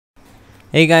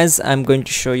Hey guys, I'm going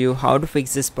to show you how to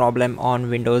fix this problem on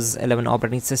Windows 11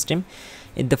 operating system.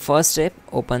 In the first step,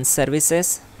 open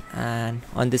services, and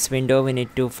on this window we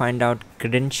need to find out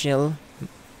Credential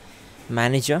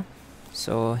Manager.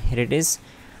 So here it is.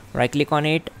 Right click on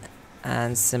it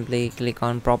and simply click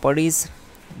on properties.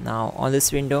 Now on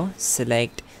this window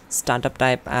select startup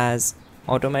type as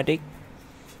automatic,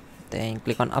 then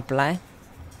click on apply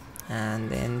and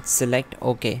then select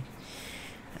OK,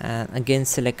 and again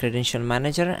select Credential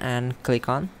Manager and click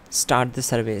on start the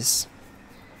service.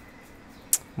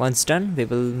 Once done, we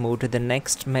will move to the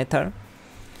next method.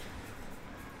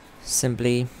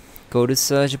 Simply go to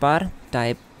search bar,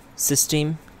 type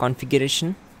system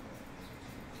configuration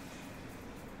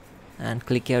and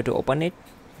click here to open it.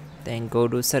 Then go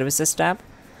to services tab,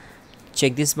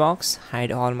 check this box,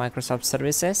 hide all Microsoft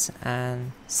services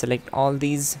and select all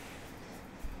these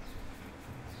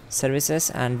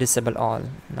services and disable all.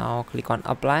 Now click on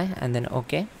apply and then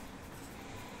OK.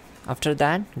 After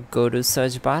that, go to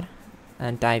search bar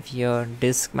and type here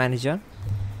disk manager.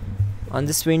 On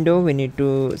this window we need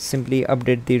to simply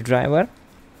update the driver.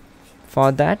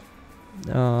 For that,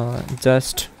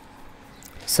 just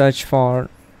search for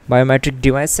biometric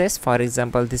devices. For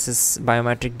example, this is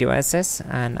biometric devices,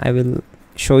 and I will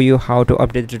show you how to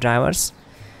update the drivers.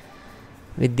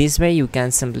 With this way you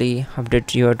can simply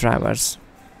update your drivers.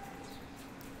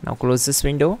 Now close this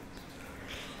window,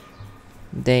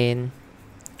 then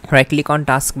right click on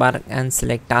taskbar and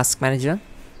select task manager.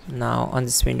 Now on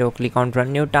this window click on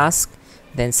run new task,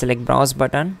 then select browse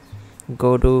button,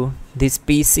 go to this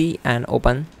PC and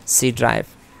open C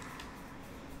drive,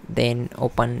 then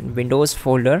open Windows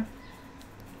folder,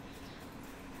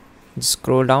 just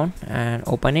scroll down and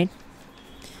open it.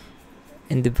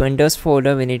 In the Windows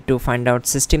folder we need to find out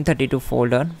system32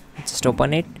 folder, just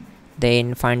open it,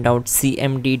 then find out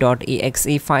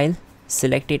cmd.exe file,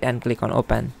 select it and click on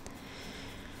open.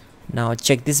 Now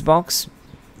check this box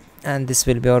and this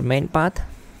will be our main path.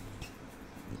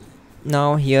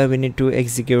 Now here we need to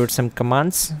execute some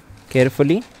commands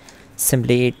carefully.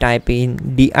 Simply type in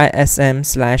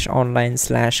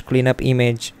dism/online/cleanup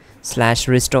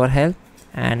image/restore health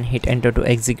and hit enter to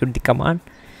execute the command.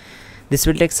 This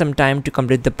will take some time to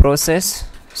complete the process,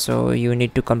 so you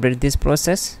need to complete this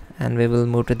process and we will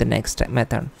move to the next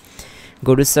method.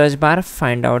 Go to search bar,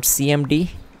 find out cmd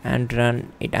and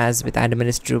run it as with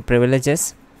administrative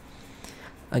privileges.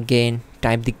 Again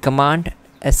type the command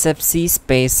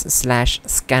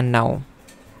sfc/scan now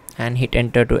and hit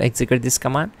enter to execute this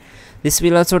command. This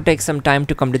will also take some time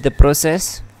to complete the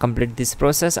process. Complete this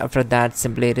process. After that,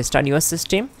 simply restart your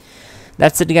system.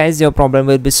 That's it guys, your problem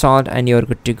will be solved and you're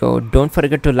good to go. Don't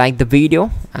forget to like the video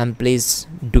and please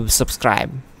do subscribe.